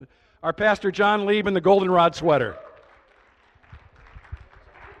our Pastor John Lieb in the goldenrod sweater.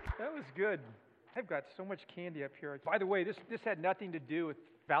 That was good. I've got so much candy up here. By the way, this had nothing to do with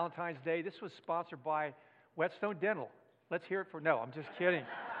Valentine's Day. This was sponsored by Whetstone Dental. Let's hear it for... No, I'm just kidding.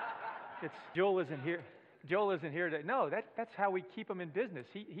 Joel isn't here. Joel isn't here today. No, that's how we keep him in business.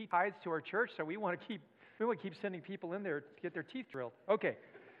 He ties to our church, so we want to keep sending people in there to get their teeth drilled. Okay.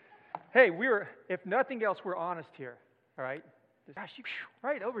 Hey, if nothing else, we're honest here. All right? Gosh,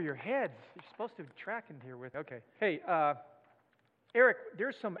 right over your heads. You're supposed to track in here with... Okay. Hey, Eric,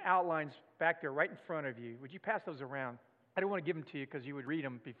 there's some outlines back there right in front of you. Would you pass those around? I don't want to give them to you because you would read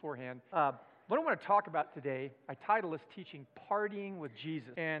them beforehand. What I want to talk about today, I title this teaching, Partying with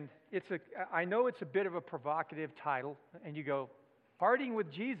Jesus. And I know it's a bit of a provocative title, and you go, Partying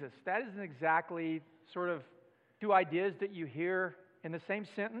with Jesus, that isn't exactly sort of two ideas that you hear in the same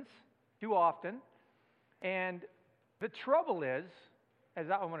sentence too often. And the trouble is, as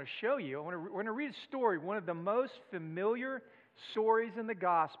I want to show you, we're going to read a story, one of the most familiar stories in the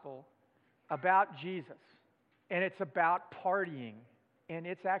gospel about Jesus. And it's about partying. And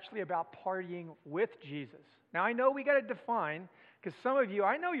it's actually about partying with Jesus. Now, I know we got to define, because some of you,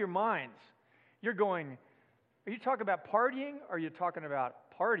 I know your minds. You're going, are you talking about partying, or are you talking about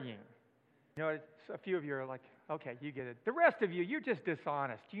partying? You know, a few of you are like, okay, you get it. The rest of you, you're just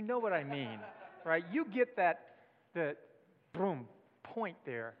dishonest. You know what I mean, right? You get the boom, point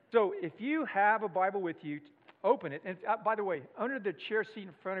there. So if you have a Bible with you, open it. And by the way, under the chair seat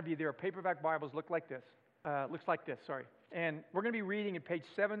in front of you, there are paperback Bibles. Looks like this. And we're going to be reading at page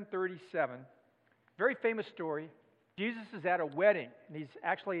 737. Very famous story. Jesus is at a wedding, and he's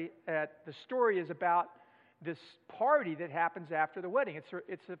actually the story is about this party that happens after the wedding.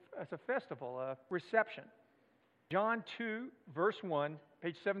 It's a festival, a reception. John 2, verse 1,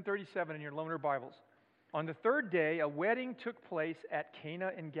 page 737 in your loaner Bibles. On the third day, a wedding took place at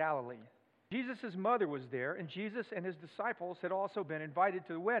Cana in Galilee. Jesus' mother was there, and Jesus and his disciples had also been invited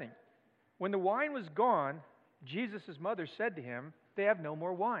to the wedding. When the wine was gone, Jesus' mother said to him, "They have no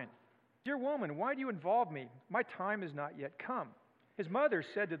more wine." "Dear woman, why do you involve me? My time has not yet come." His mother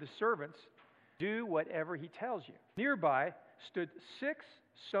said to the servants, "Do whatever he tells you." Nearby stood 6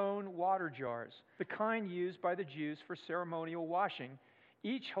 stone water jars, the kind used by the Jews for ceremonial washing,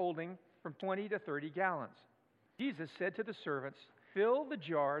 each holding from 20 to 30 gallons. Jesus said to the servants, "Fill the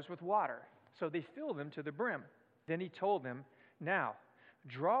jars with water." So they filled them to the brim. Then he told them, "Now,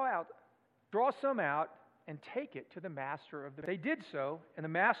 draw some out and take it to the master of the..." They did so, and the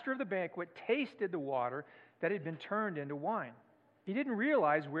master of the banquet tasted the water that had been turned into wine. He didn't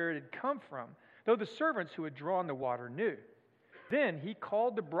realize where it had come from, though the servants who had drawn the water knew. Then he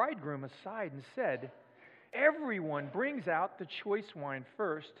called the bridegroom aside and said, "Everyone brings out the choice wine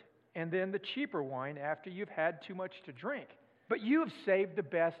first, and then the cheaper wine after you've had too much to drink. But you have saved the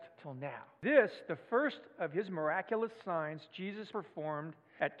best till now." This, the first of his miraculous signs Jesus performed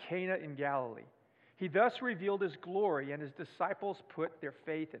at Cana in Galilee. He thus revealed his glory, and his disciples put their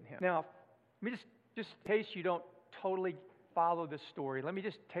faith in him. Now, let me just in case you don't totally follow this story, let me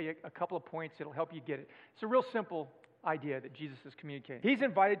just tell you a couple of points that'll help you get it. It's a real simple idea that Jesus is communicating. He's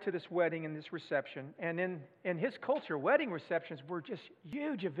invited to this wedding and this reception, and in his culture, wedding receptions were just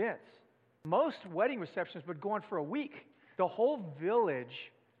huge events. Most wedding receptions would go on for a week. The whole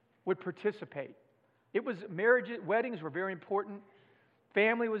village would participate. It was weddings were very important.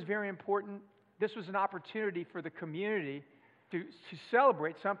 Family was very important. This was an opportunity for the community to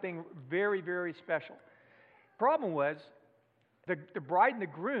celebrate something very, very special. Problem was, the bride and the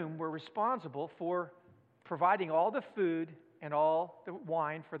groom were responsible for providing all the food and all the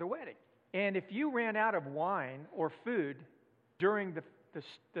wine for the wedding. And if you ran out of wine or food during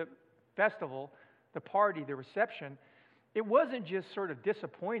the festival, the party, the reception, it wasn't just sort of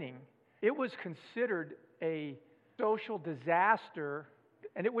disappointing. It was considered a social disaster,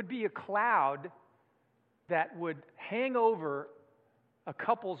 and it would be a cloud that would hang over a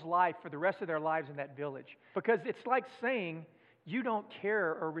couple's life for the rest of their lives in that village. Because it's like saying you don't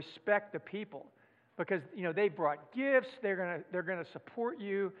care or respect the people. Because, they brought gifts, they're going to support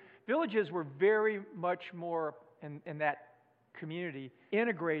you. Villages were very much more in that community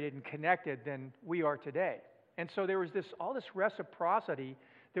integrated and connected than we are today. And so there was all this reciprocity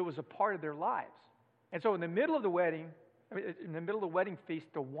that was a part of their lives. And so in the middle of the wedding feast,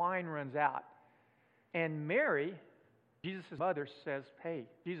 the wine runs out. And Mary, Jesus' mother, says, "Hey,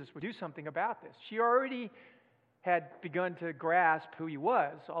 Jesus, would do something about this." She already had begun to grasp who he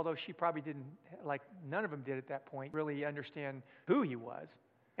was, although she probably didn't, like none of them did at that point, really understand who he was.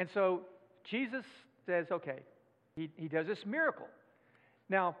 And so Jesus says, okay, he does this miracle.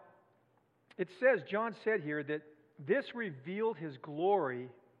 Now, it says, John said here that this revealed his glory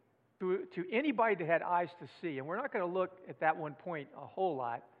to anybody that had eyes to see, and we're not going to look at that one point a whole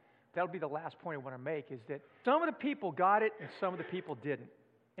lot. That'll be the last point I want to make, is that some of the people got it and some of the people didn't.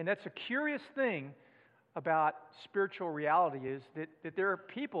 And that's a curious thing about spiritual reality, is that there are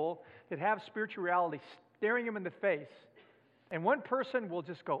people that have spiritual reality staring them in the face, and one person will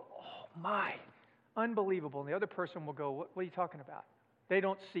just go, "Oh my, unbelievable," and the other person will go, what are you talking about? They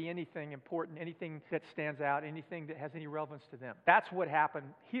don't see anything important, anything that stands out, anything that has any relevance to them. That's what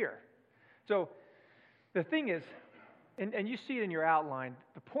happened here. So the thing is, and you see it in your outline,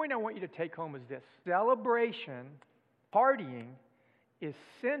 the point I want you to take home is this: celebration, partying, is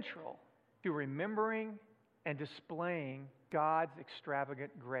central to remembering and displaying God's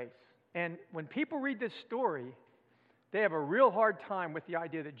extravagant grace. And when people read this story, they have a real hard time with the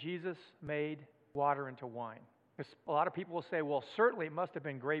idea that Jesus made water into wine. Because a lot of people will say, well, certainly it must have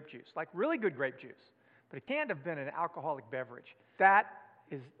been grape juice, like really good grape juice, but it can't have been an alcoholic beverage. That's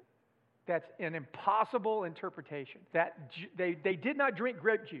an impossible interpretation. They did not drink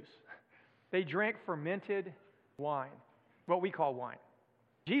grape juice. They drank fermented wine, what we call wine.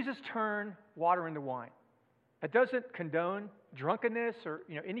 Jesus turned water into wine. That doesn't condone drunkenness or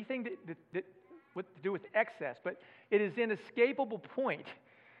anything that to do with excess, but it is an inescapable point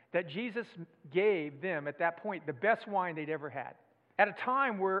that Jesus gave them at that point the best wine they'd ever had. At a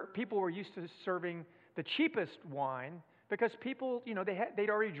time where people were used to serving the cheapest wine, because people, they'd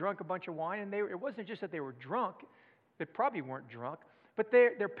already drunk a bunch of wine, and it wasn't just that they were drunk, they probably weren't drunk, but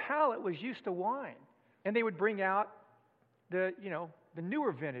their palate was used to wine. And they would bring out the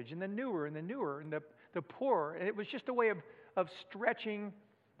newer vintage, and the newer, and the poorer, and it was just a way of stretching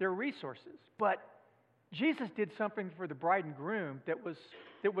their resources. But Jesus did something for the bride and groom that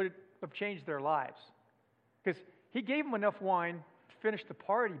would have changed their lives. Because he gave them enough wine to finish the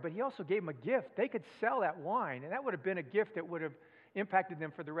party, but he also gave them a gift. They could sell that wine, and that would have been a gift that would have impacted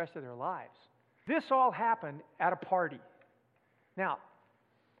them for the rest of their lives. This all happened at a party. Now,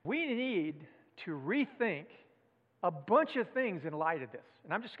 we need to rethink a bunch of things in light of this.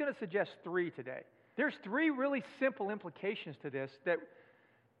 And I'm just going to suggest 3 today. There's 3 really simple implications to this that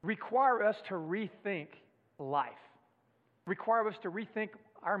require us to rethink life, require us to rethink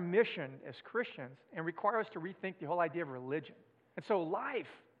our mission as Christians, and require us to rethink the whole idea of religion. And so life,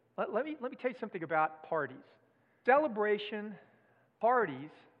 let me tell you something about parties. Celebration,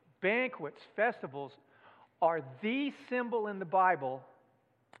 parties, banquets, festivals are the symbol in the Bible,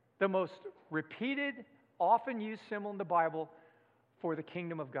 the most repeated, often used symbol in the Bible for the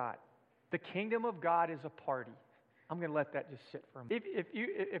kingdom of God. The kingdom of God is a party. I'm going to let that just sit for a moment.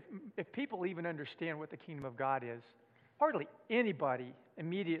 If people even understand what the kingdom of God is, hardly anybody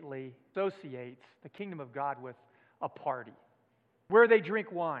immediately associates the kingdom of God with a party where they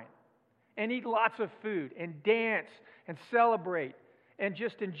drink wine and eat lots of food and dance and celebrate and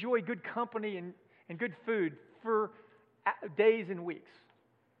just enjoy good company and good food for days and weeks.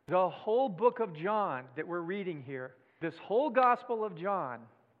 The whole book of John that we're reading here, this whole Gospel of John,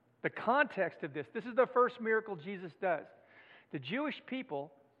 the context of this is the first miracle Jesus does. The Jewish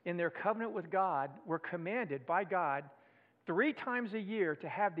people, in their covenant with God, were commanded by God 3 times a year to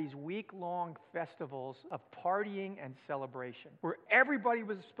have these week-long festivals of partying and celebration, where everybody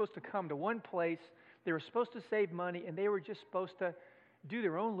was supposed to come to one place, they were supposed to save money, and they were just supposed to do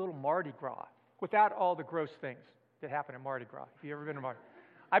their own little Mardi Gras without all the gross things that happen in Mardi Gras. Have you ever been to Mardi Gras?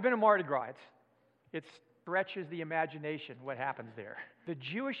 I've been to Mardi Gras. It stretches the imagination what happens there. The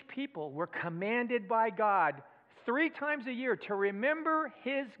Jewish people were commanded by God 3 times a year to remember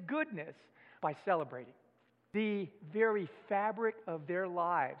His goodness by celebrating. The very fabric of their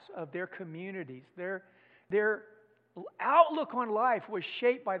lives, of their communities, their outlook on life was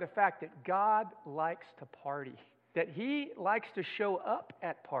shaped by the fact that God likes to party, that He likes to show up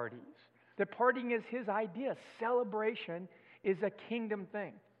at parties, that partying is His idea. Celebration is a kingdom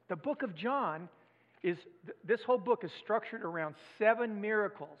thing. The book of John this whole book is structured around 7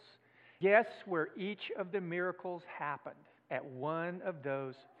 miracles. Guess where each of the miracles happened? At one of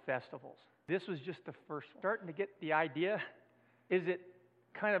those festivals. This was just the first one. Starting to get the idea? Is it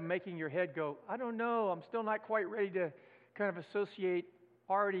kind of making your head go, I don't know, I'm still not quite ready to kind of associate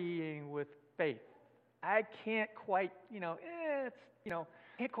partying with faith. I can't quite,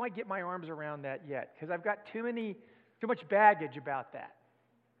 can't quite get my arms around that yet because I've got too much baggage about that.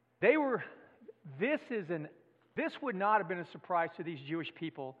 This would not have been a surprise to these Jewish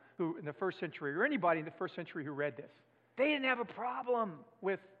people who in the first century, or anybody in the first century who read this. They didn't have a problem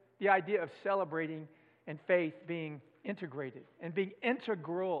with the idea of celebrating and faith being integrated and being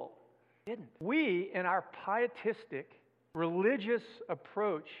integral. Didn't. We, in our pietistic, religious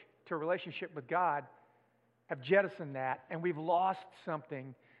approach to a relationship with God, have jettisoned that, and we've lost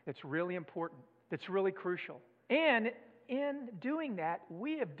something It's really important. It's really crucial. And in doing that,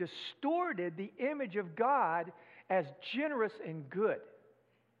 we have distorted the image of God as generous and good.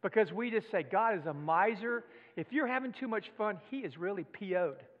 Because we just say God is a miser. If you're having too much fun, He is really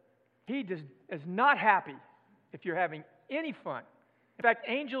PO'd. He just is not happy if you're having any fun. In fact,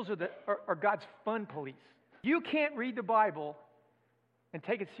 angels are God's fun police. You can't read the Bible and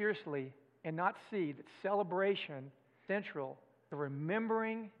take it seriously and not see that celebration is central to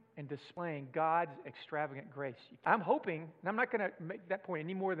remembering and displaying God's extravagant grace. I'm hoping, and I'm not going to make that point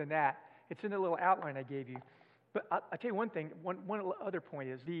any more than that. It's in the little outline I gave you. But I'll tell you one thing, one other point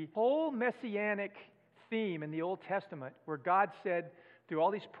is the whole messianic theme in the Old Testament where God said through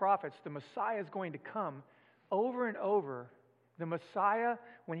all these prophets, the Messiah is going to come over and over. The Messiah,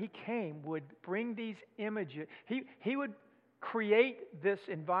 when He came, would bring these images. He would create this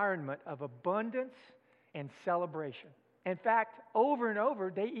environment of abundance and celebration. In fact, over and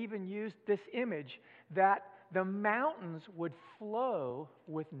over, they even used this image that the mountains would flow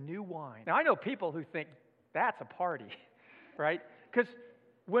with new wine. Now, I know people who think that's a party, right? Because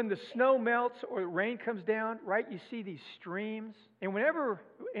when the snow melts or the rain comes down, right, you see these streams. And whenever,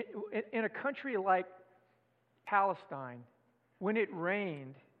 in a country like Palestine, when it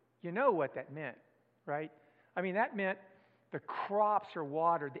rained, you know what that meant, right? I mean, that meant the crops are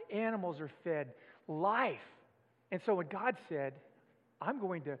watered, the animals are fed, life. And so when God said, I'm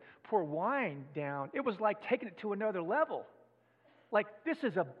going to pour wine down, it was like taking it to another level. Like, this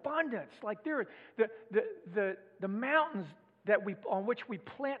is abundance. Like, the mountains on which we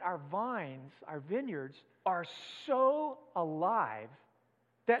plant our vines, our vineyards, are so alive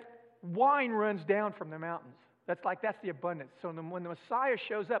that wine runs down from the mountains. That's the abundance. So when the Messiah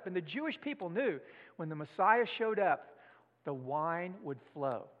shows up, and the Jewish people knew when the Messiah showed up, the wine would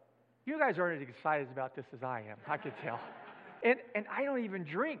flow. You guys aren't as excited about this as I am. I could tell. And I don't even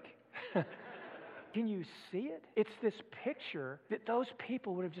drink. Can you see it? It's this picture that those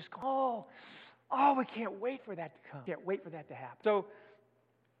people would have just gone, oh, we can't wait for that to come. Can't wait for that to happen. So,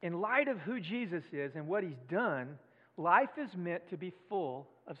 in light of who Jesus is and what He's done, life is meant to be full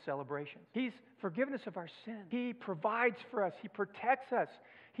of celebrations. He's forgiven us of our sins. He provides for us. He protects us.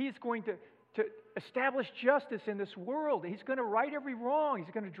 He's going to establish justice in this world. He's going to right every wrong.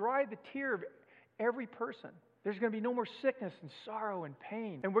 He's going to dry the tear of every person. There's going to be no more sickness and sorrow and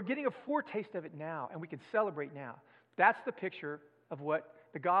pain. And we're getting a foretaste of it now, and we can celebrate now. That's the picture of what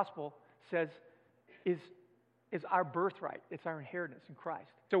the gospel says is our birthright. It's our inheritance in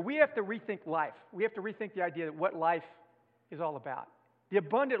Christ. So we have to rethink life. We have to rethink the idea that what life is all about. The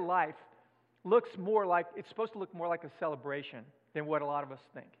abundant life it's supposed to look more like a celebration than what a lot of us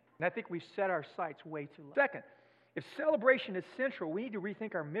think. And I think we've set our sights way too low. Second, if celebration is central, we need to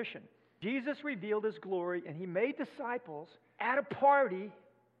rethink our mission. Jesus revealed His glory, and He made disciples at a party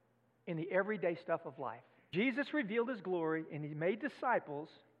in the everyday stuff of life. Jesus revealed His glory, and He made disciples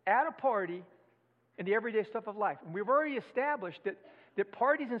at a party in the everyday stuff of life. And we've already established that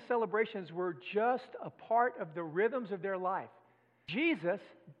parties and celebrations were just a part of the rhythms of their life. Jesus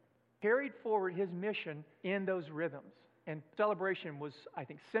carried forward His mission in those rhythms, and celebration was, I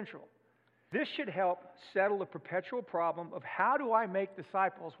think, central. This should help settle the perpetual problem of how do I make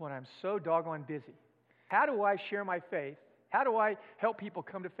disciples when I'm so doggone busy? How do I share my faith? How do I help people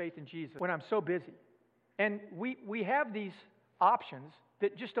come to faith in Jesus when I'm so busy? And we have these options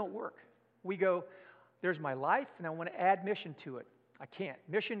that just don't work. We go, there's my life, and I want to add mission to it. I can't.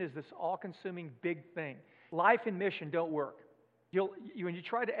 Mission is this all-consuming big thing. Life and mission don't work. When you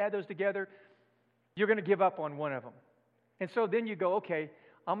try to add those together, you're going to give up on one of them. And so then you go, okay,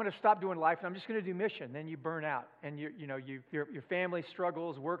 I'm going to stop doing life, and I'm just going to do mission. Then you burn out, and your family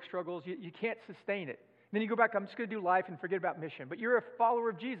struggles, work struggles. You can't sustain it. Then you go back, I'm just going to do life and forget about mission. But you're a follower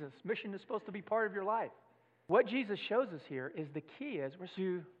of Jesus. Mission is supposed to be part of your life. What Jesus shows us here is the key is we're to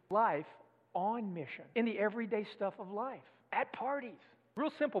do life on mission, in the everyday stuff of life, at parties.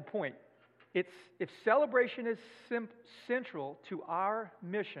 Real simple point. If celebration is central to our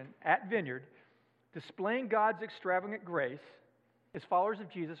mission at Vineyard, displaying God's extravagant grace, as followers of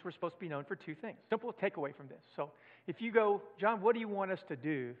Jesus, we're supposed to be known for two things. Simple takeaway from this. So if you go, John, what do you want us to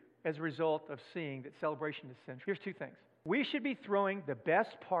do as a result of seeing that celebration is central? Here's two things. We should be throwing the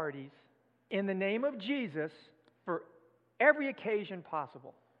best parties in the name of Jesus for every occasion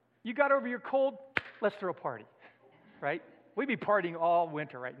possible. You got over your cold, let's throw a party, right? We'd be partying all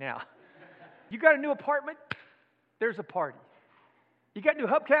winter right now. You got a new apartment, there's a party. You got new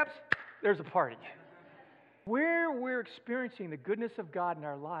hubcaps, there's a party. Where we're experiencing the goodness of God in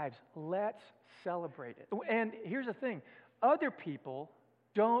our lives, let's celebrate it. And here's the thing. Other people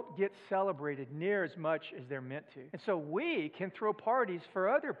don't get celebrated near as much as they're meant to. And so we can throw parties for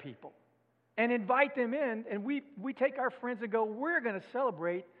other people and invite them in, and we take our friends and go, we're going to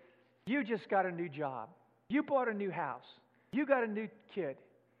celebrate. You just got a new job. You bought a new house. You got a new kid.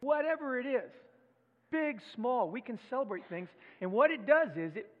 Whatever it is, big, small, we can celebrate things. And what it does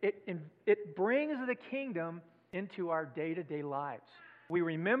is it brings the kingdom into our day-to-day lives. We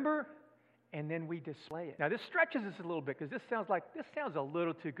remember, and then we display it. Now, this stretches us a little bit, because this sounds a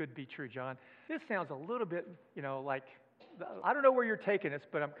little too good to be true, John. This sounds a little bit, like, I don't know where you're taking this,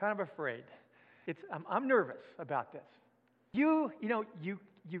 but I'm kind of afraid. I'm nervous about this. This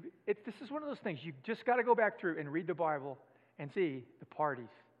is one of those things, you just got to go back through and read the Bible and see the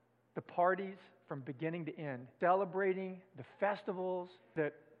parties from beginning to end, celebrating the festivals,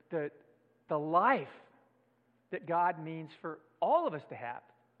 the life that God means for all of us to have,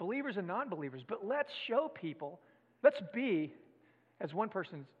 believers and non-believers. But let's show people, let's be, as one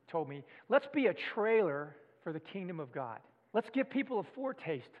person told me, let's be a trailer for the kingdom of God. Let's give people a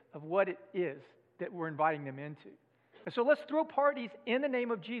foretaste of what it is that we're inviting them into. And so let's throw parties in the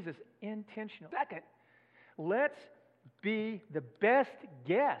name of Jesus, intentional. Second, let's be the best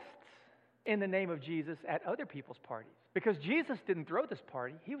guests in the name of Jesus at other people's parties. Because Jesus didn't throw this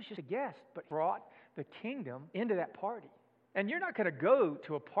party, he was just a guest, but brought the kingdom into that party. And you're not going to go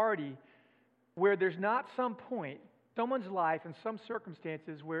to a party where there's not some point, someone's life in some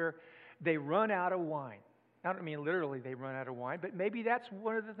circumstances where they run out of wine. I don't mean literally they run out of wine, but maybe that's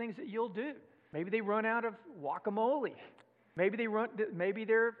one of the things that you'll do. Maybe they run out of guacamole. Maybe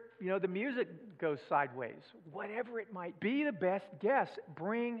the music goes sideways. Whatever it might be, the best guest.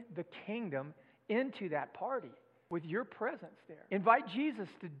 Bring the kingdom into that party with your presence there. Invite Jesus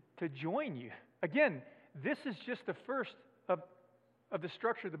to join you. Again, this is just the first of the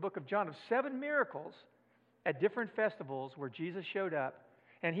structure of the book of John, of 7 miracles at different festivals where Jesus showed up,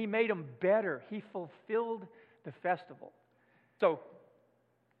 and he made them better. He fulfilled the festival. So,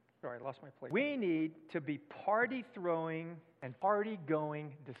 sorry, I lost my place. We need to be party-throwing and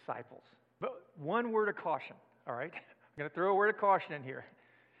party-going disciples. But one word of caution, all right? I'm going to throw a word of caution in here.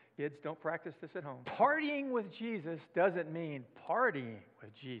 Kids, don't practice this at home. Partying with Jesus doesn't mean partying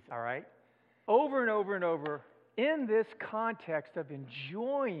with Jesus, all right? Over and over and over, in this context of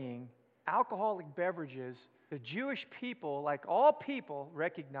enjoying alcoholic beverages, the Jewish people, like all people,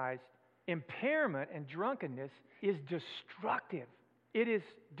 recognized impairment and drunkenness is destructive. It is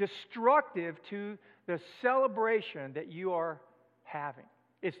destructive to the celebration that you are having.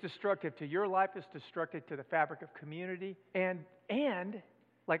 It's destructive to your life. It's destructive to the fabric of community. And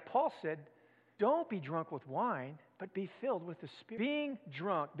like Paul said, don't be drunk with wine, but be filled with the Spirit. Being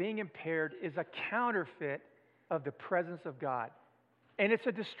drunk, being impaired, is a counterfeit of the presence of God. And it's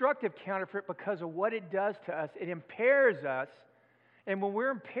a destructive counterfeit because of what it does to us. It impairs us. And when we're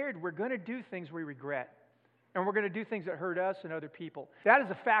impaired, we're going to do things we regret. And we're going to do things that hurt us and other people. That is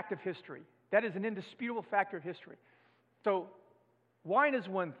a fact of history. That is an indisputable factor of history. So, wine is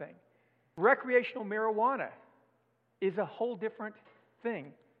one thing. Recreational marijuana is a whole different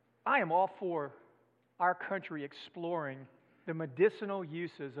thing. I am all for our country exploring the medicinal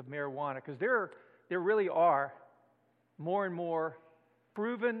uses of marijuana, because there really are more and more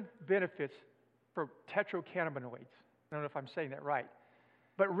proven benefits for tetracannabinoids. I don't know if I'm saying that right.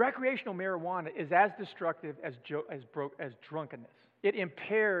 But recreational marijuana is as destructive as drunkenness. It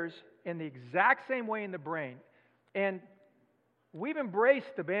impairs in the exact same way in the brain. And we've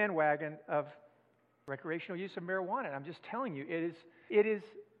embraced the bandwagon of recreational use of marijuana. And I'm just telling you, it is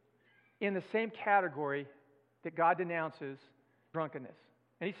in the same category that God denounces drunkenness.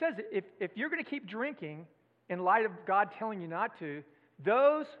 And he says, if you're going to keep drinking in light of God telling you not to,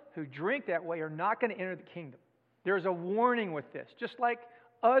 those who drink that way are not going to enter the kingdom. There's a warning with this. Just like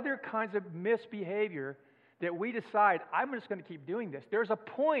other kinds of misbehavior that we decide, I'm just going to keep doing this. There's a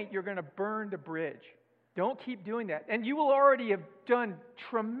point you're going to burn the bridge. Don't keep doing that. And you will already have done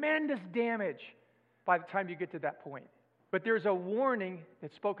tremendous damage by the time you get to that point. But there's a warning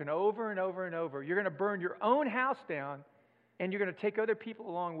that's spoken over and over and over. You're going to burn your own house down, and you're going to take other people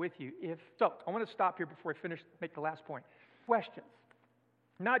along with you. So, I want to stop here before I make the last point. Questions.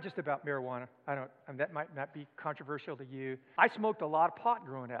 Not just about marijuana. That might not be controversial to you. I smoked a lot of pot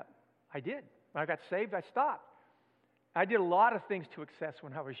growing up. I did. When I got saved, I stopped. I did a lot of things to excess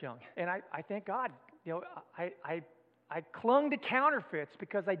when I was young. And I thank God. I clung to counterfeits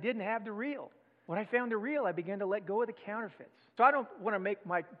because I didn't have the real. When I found the real, I began to let go of the counterfeits. So I don't want to make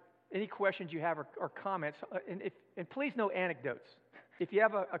any questions you have or comments. And please, no anecdotes. If you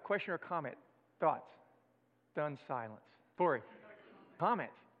have a question or comment, thoughts, stunned silence. Corey.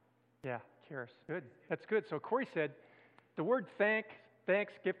 Comment. Yeah, Karis. Good. That's good. So Corey said, the word thank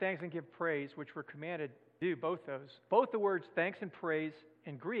give thanks and give praise, which we're commanded to do both those. Both the words thanks and praise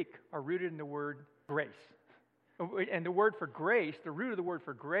in Greek are rooted in the word grace. And the word for grace, the root of the word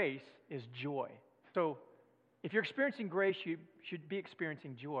for grace is joy. So if you're experiencing grace, you should be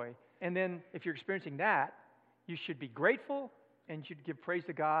experiencing joy. And then if you're experiencing that, you should be grateful and you should give praise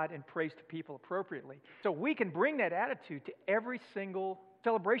to God and praise to people appropriately. So we can bring that attitude to every single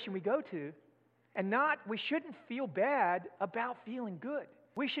celebration we go to, and we shouldn't feel bad about feeling good.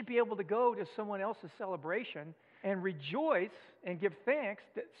 We should be able to go to someone else's celebration and rejoice and give thanks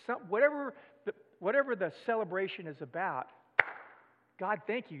that whatever the celebration is about, God,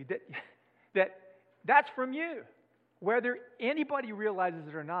 thank you that's from you. Whether anybody realizes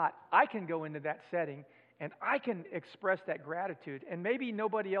it or not, I can go into that setting and I can express that gratitude, and maybe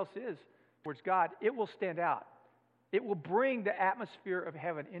nobody else is towards God. It will stand out. It will bring the atmosphere of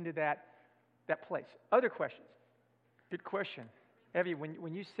heaven into that place. Other questions? Good question. Evie,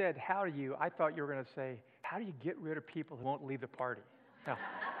 when you said, how do you, I thought you were going to say, how do you get rid of people who won't leave the party? No.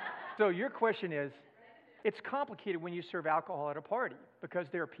 So your question is, it's complicated when you serve alcohol at a party, because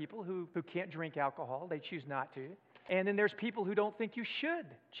there are people who can't drink alcohol. They choose not to. And then there's people who don't think you should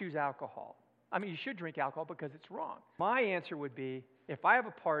choose alcohol. I mean, you should drink alcohol because it's wrong. My answer would be, if I have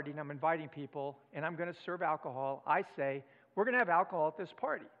a party and I'm inviting people and I'm going to serve alcohol, I say, we're going to have alcohol at this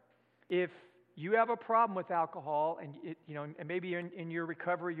party. If you have a problem with alcohol and and maybe in your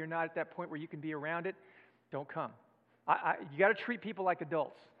recovery you're not at that point where you can be around it, don't come. You got to treat people like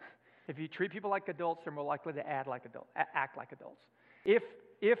adults. If you treat people like adults, they're more likely to act like adults.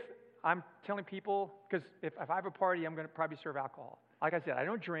 If I'm telling people, because if I have a party, I'm going to probably serve alcohol. Like I said, I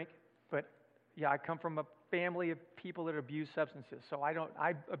don't drink, but yeah, I come from a family of people that abuse substances. So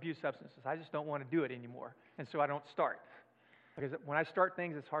I abuse substances. I just don't want to do it anymore. And so I don't start. Because when I start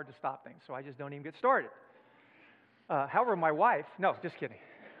things, it's hard to stop things. So I just don't even get started. However, my wife, no, just kidding.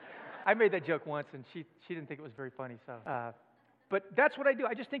 I made that joke once, and she didn't think it was very funny. So, but that's what I do.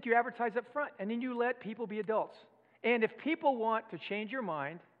 I just think you advertise up front, and then you let people be adults. And if people want to change your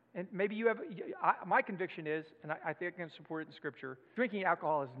mind, and maybe you have, my conviction is, and I think I can support it in Scripture, drinking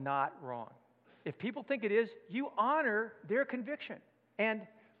alcohol is not wrong. If people think it is, you honor their conviction. And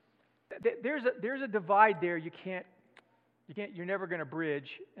there's a divide there you're never going to bridge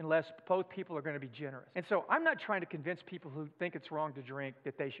unless both people are going to be generous. And so I'm not trying to convince people who think it's wrong to drink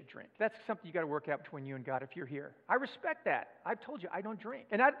that they should drink. That's something you got to work out between you and God if you're here. I respect that. I've told you I don't drink.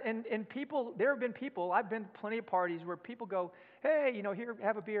 And people, there have been people, I've been to plenty of parties where people go, hey, here,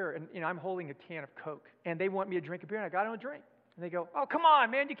 have a beer. And I'm holding a can of Coke. And they want me to drink a beer, and I go, I don't drink. And they go, oh, come on,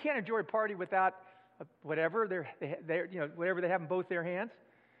 man, you can't enjoy a party without whatever whatever they have in both their hands.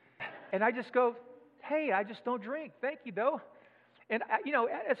 And I just go, hey, I just don't drink. Thank you, though. And, at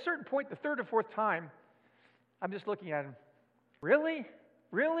a certain point, the third or fourth time, I'm just looking at him. Really?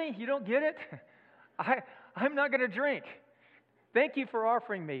 Really? You don't get it? I'm not going to drink. Thank you for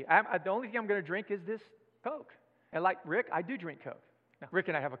offering me. The only thing I'm going to drink is this Coke. And like Rick, I do drink Coke. Now, Rick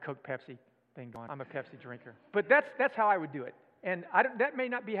and I have a Coke Pepsi thing going. I'm a Pepsi drinker. But that's how I would do it. And that may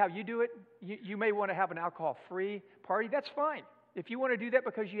not be how you do it. You may want to have an alcohol-free party. That's fine. If you want to do that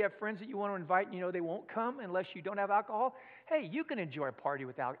because you have friends that you want to invite and they won't come unless you don't have alcohol, hey, you can enjoy a party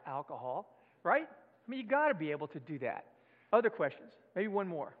without alcohol, right? I mean, you got to be able to do that. Other questions? Maybe one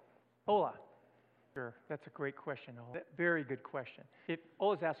more. Ola. Sure, that's a great question, Ola. Very good question.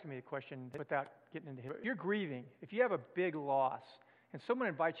 Ola's asking me a question without getting into it. You're grieving. If you have a big loss and someone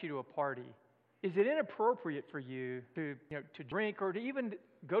invites you to a party, is it inappropriate for you to drink or to even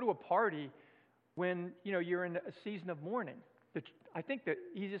go to a party when you're in a season of mourning? I think the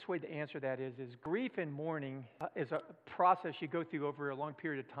easiest way to answer that is grief and mourning is a process you go through over a long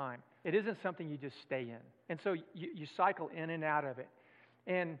period of time. It isn't something you just stay in. And so you cycle in and out of it.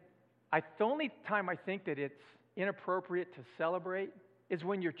 And the only time I think that it's inappropriate to celebrate is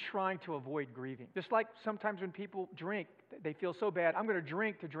when you're trying to avoid grieving. Just like sometimes when people drink, they feel so bad, I'm going to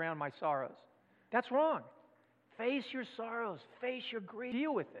drink to drown my sorrows. That's wrong. Face your sorrows. Face your grief.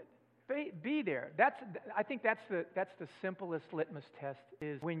 Deal with it. Be there. I think that's the simplest litmus test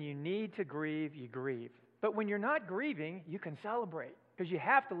is when you need to grieve, you grieve. But when you're not grieving, you can celebrate because you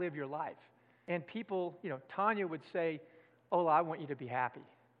have to live your life. And people, Tanya would say, Ola, I want you to be happy.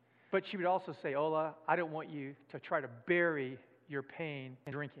 But she would also say, Ola, I don't want you to try to bury your pain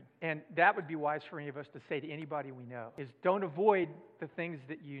in drinking. And that would be wise for any of us to say to anybody we know is don't avoid the things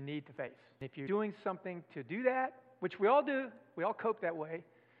that you need to face. If you're doing something to do that, which we all do, we all cope that way,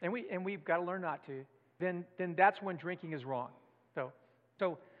 and we've got to learn not to, then that's when drinking is wrong.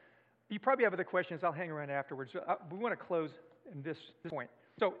 So you probably have other questions. I'll hang around afterwards. We want to close in this point.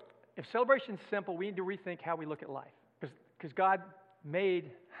 So if celebration's simple, we need to rethink how we look at life. Because God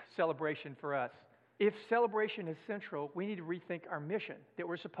made celebration for us. If celebration is central, we need to rethink our mission, that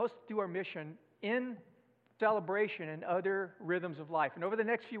we're supposed to do our mission in celebration and other rhythms of life. And over the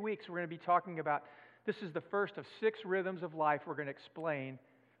next few weeks, we're going to be talking about, this is the first of 6 rhythms of life we're going to explain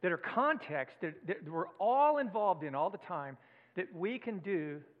that are context that we're all involved in all the time, that we can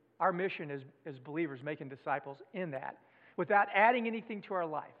do our mission as believers, making disciples in that, without adding anything to our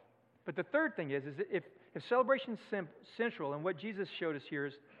life. But the third thing is that if celebration is central, and what Jesus showed us here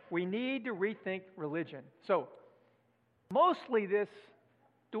is we need to rethink religion. So, mostly this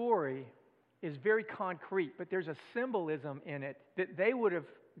story is very concrete, but there's a symbolism in it that they would have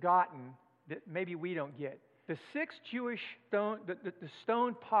gotten that maybe we don't get. The 6 Jewish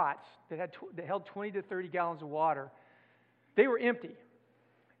stone pots that held 20 to 30 gallons of water, they were empty.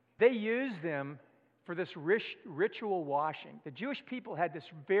 They used them for this ritual washing. The Jewish people had this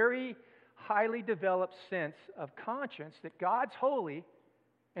very highly developed sense of conscience that God's holy,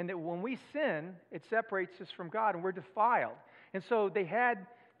 and that when we sin, it separates us from God and we're defiled. And so they had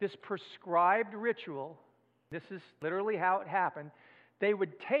this prescribed ritual. This is literally how it happened. They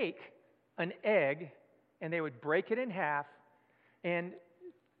would take an egg and they would break it in half, and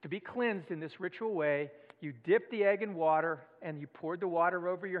to be cleansed in this ritual way, you dip the egg in water and you poured the water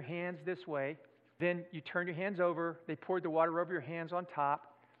over your hands this way. Then you turned your hands over, they poured the water over your hands on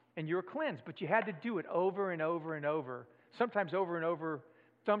top, and you were cleansed. But you had to do it over and over and over, sometimes over and over.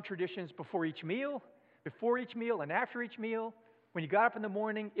 Some traditions before each meal, and after each meal. When you got up in the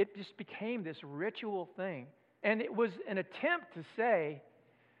morning, it just became this ritual thing. And it was an attempt to say,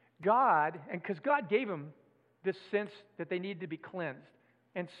 God, and because God gave them this sense that they needed to be cleansed.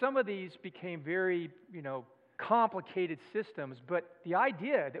 And some of these became very, complicated systems, but the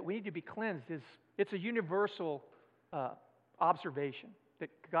idea that we need to be cleansed it's a universal observation that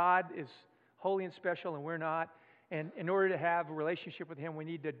God is holy and special and we're not. And in order to have a relationship with Him, we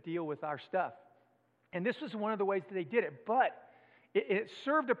need to deal with our stuff. And this was one of the ways that they did it. But it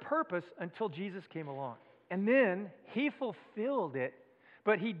served a purpose until Jesus came along. And then He fulfilled it.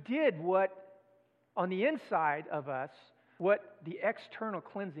 But He did what, on the inside of us, what the external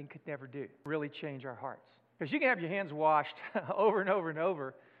cleansing could never do. Really change our hearts. Because you can have your hands washed over and over and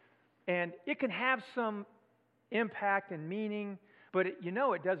over, and it can have some impact and meaning, but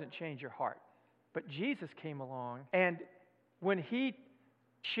it doesn't change your heart. But Jesus came along, and when He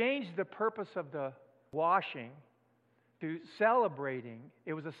changed the purpose of the washing to celebrating,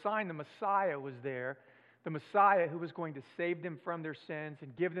 it was a sign the Messiah was there, the Messiah who was going to save them from their sins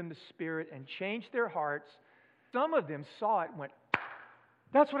and give them the Spirit and change their hearts. Some of them saw it and went,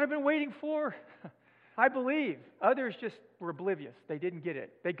 that's what I've been waiting for. I believe. Others just were oblivious. They didn't get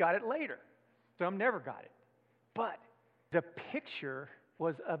it. They got it later. Some never got it. But the picture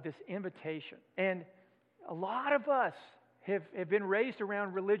was of this invitation. And a lot of us have been raised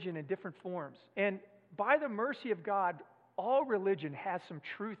around religion in different forms. And by the mercy of God, all religion has some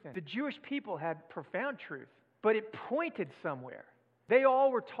truth in it. The Jewish people had profound truth, but it pointed somewhere. They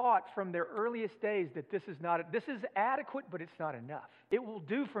all were taught from their earliest days that this is adequate, but it's not enough. It will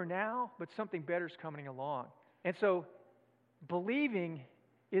do for now, but something better is coming along. And so believing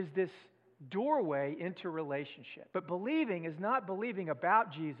is this doorway into relationship. But believing is not believing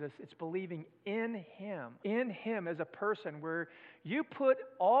about Jesus, it's believing in Him as a person, where you put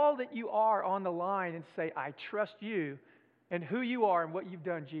all that you are on the line and say, I trust you and who you are and what you've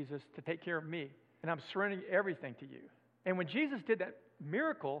done, Jesus, to take care of me. And I'm surrendering everything to you. And when Jesus did that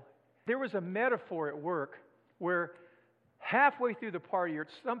miracle, there was a metaphor at work where halfway through the party, or at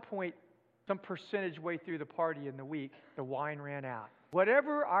some point, some percentage way through the party in the week, the wine ran out.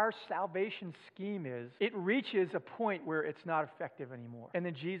 Whatever our salvation scheme is, it reaches a point where it's not effective anymore. And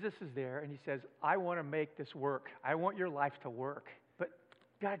then Jesus is there and He says, I want to make this work. I want your life to work. But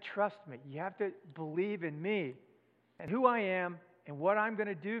you got to trust me. You have to believe in me and who I am and what I'm going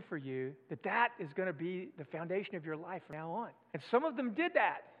to do for you, that is going to be the foundation of your life from now on. And some of them did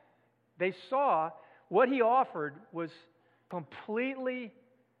that. They saw what He offered was completely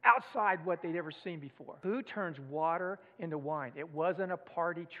outside what they'd ever seen before. Who turns water into wine? It wasn't a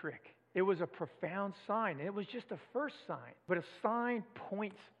party trick. It was a profound sign. And it was just a first sign. But a sign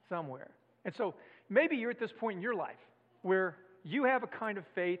points somewhere. And so maybe you're at this point in your life where you have a kind of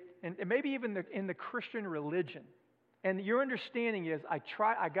faith, and maybe even in the Christian religion, and your understanding is,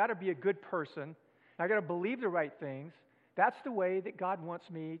 I got to be a good person. I got to believe the right things. That's the way that God wants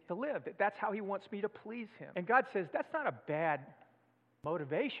me to live. That's how He wants me to please Him. And God says, that's not a bad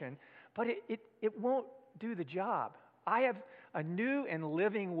motivation, but it won't do the job. I have a new and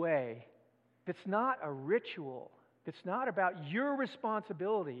living way that's not a ritual. It's not about your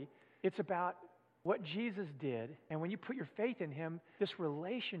responsibility. It's about what Jesus did, and when you put your faith in him, this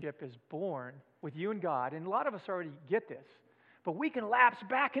relationship is born with you and God. And a lot of us already get this. But we can lapse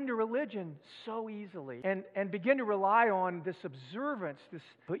back into religion so easily and begin to rely on this observance, this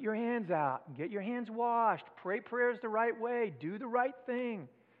put your hands out and get your hands washed, pray prayers the right way, do the right thing.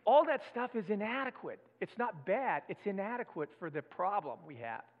 All that stuff is inadequate. It's not bad. It's inadequate for the problem we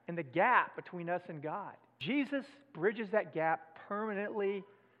have and the gap between us and God. Jesus bridges that gap permanently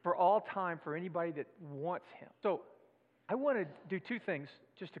for all time for anybody that wants him. So I want to do two things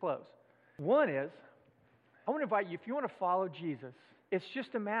just to close. One is, I want to invite you, if you want to follow Jesus, it's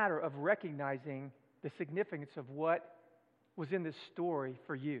just a matter of recognizing the significance of what was in this story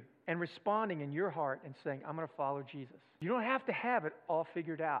for you and responding in your heart and saying, I'm going to follow Jesus. You don't have to have it all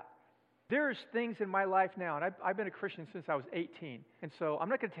figured out. There's things in my life now, and I've been a Christian since I was 18, and so I'm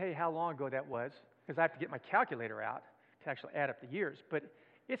not going to tell you how long ago that was, because I have to get my calculator out to actually add up the years, but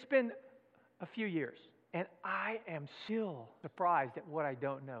it's been a few years. And I am still surprised at what I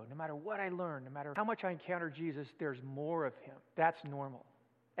don't know. No matter what I learn, no matter how much I encounter Jesus, there's more of him. That's normal.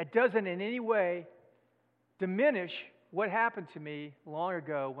 It doesn't in any way diminish what happened to me long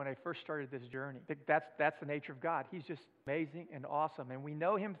ago when I first started this journey. That's the nature of God. He's just amazing and awesome. And we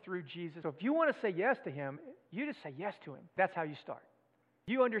know him through Jesus. So if you want to say yes to him, you just say yes to him. That's how you start.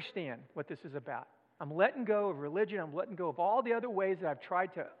 You understand what this is about. I'm letting go of religion. I'm letting go of all the other ways that I've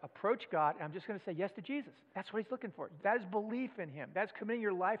tried to approach God, and I'm just going to say yes to Jesus. That's what he's looking for. That is belief in him. That's committing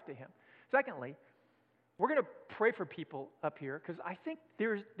your life to him. Secondly, we're going to pray for people up here, because I think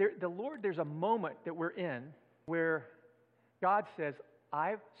there's a moment that we're in where God says,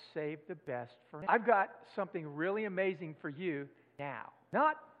 I've saved the best for me. I've got something really amazing for you now.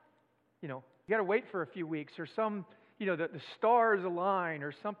 Not, you got to wait for a few weeks or some... the stars align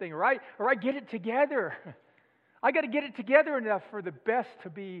or something, or I get it together. I got to get it together enough for the best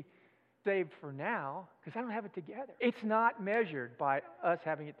to be saved for now, because I don't have it together. It's not measured by us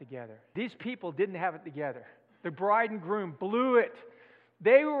having it together. These people didn't have it together. The bride and groom blew it.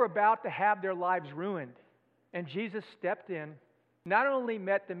 They were about to have their lives ruined. And Jesus stepped in, not only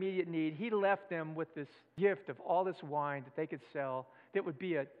met the immediate need, he left them with this gift of all this wine that they could sell that would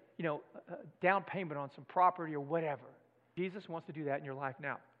be a down payment on some property or whatever. Jesus wants to do that in your life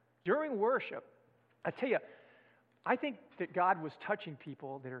now. During worship, I tell you, I think that God was touching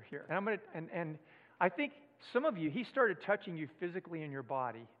people that are here. And I think some of you, he started touching you physically in your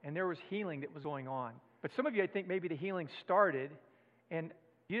body, and there was healing that was going on. But some of you, I think maybe the healing started, and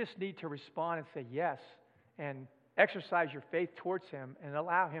you just need to respond and say yes, and exercise your faith towards him, and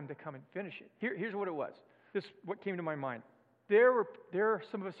allow him to come and finish it. Here's what it was. This is what came to my mind. There are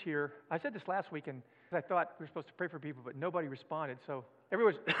some of us here. I said this last week, and I thought we were supposed to pray for people, but nobody responded. So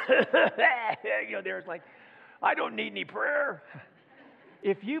everyone's, there's like, I don't need any prayer.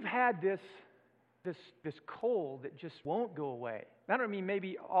 If you've had this cold that just won't go away, I don't mean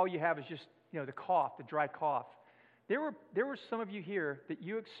maybe all you have is just the cough, the dry cough. There were some of you here that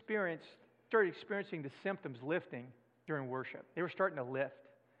you started experiencing the symptoms lifting during worship. They were starting to lift,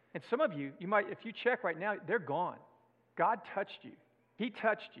 and some of you might, if you check right now, they're gone. God touched you. He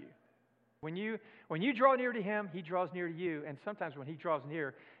touched you. When you draw near to him, he draws near to you. And sometimes when he draws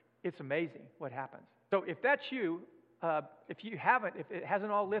near, it's amazing what happens. So if that's you, if it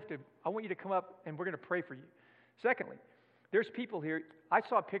hasn't all lifted, I want you to come up and we're going to pray for you. Secondly, there's people here. I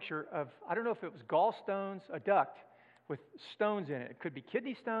saw a picture of, I don't know if it was gallstones, a duct with stones in it. It could be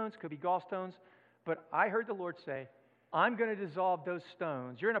kidney stones, could be gallstones. But I heard the Lord say, I'm going to dissolve those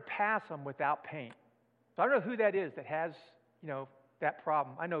stones. You're going to pass them without pain. So I don't know who that is that has, that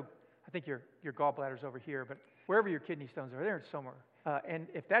problem. I think your gallbladder's over here, but wherever your kidney stones are, they're somewhere. And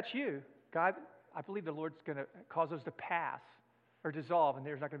if that's you, God, I believe the Lord's going to cause those to pass or dissolve, and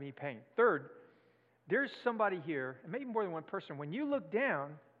there's not going to be pain. Third, there's somebody here, and maybe more than one person. When you look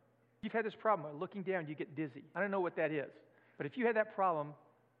down, you've had this problem. Looking down, you get dizzy. I don't know what that is, but if you had that problem,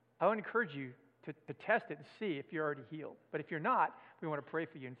 I would encourage you to test it and see if you're already healed. But if you're not, we want to pray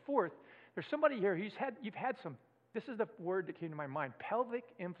for you. And fourth, there's somebody here you've had some, this is the word that came to my mind, pelvic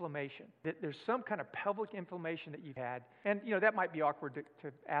inflammation. There's some kind of pelvic inflammation that you've had. And, that might be awkward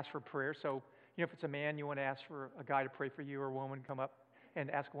to ask for prayer. So, if it's a man, you want to ask for a guy to pray for you, or a woman come up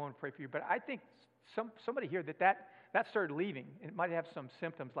and ask a woman to pray for you. But I think somebody here that started leaving. And it might have some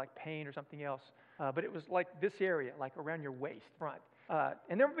symptoms like pain or something else. But it was like this area, like around your waist front.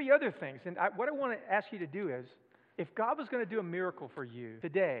 And there will be other things. And what I want to ask you to do is, if God was going to do a miracle for you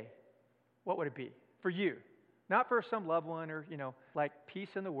today, what would it be? For you. Not for some loved one or, like peace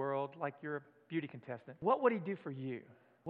in the world, like you're a beauty contestant. What would he do for you?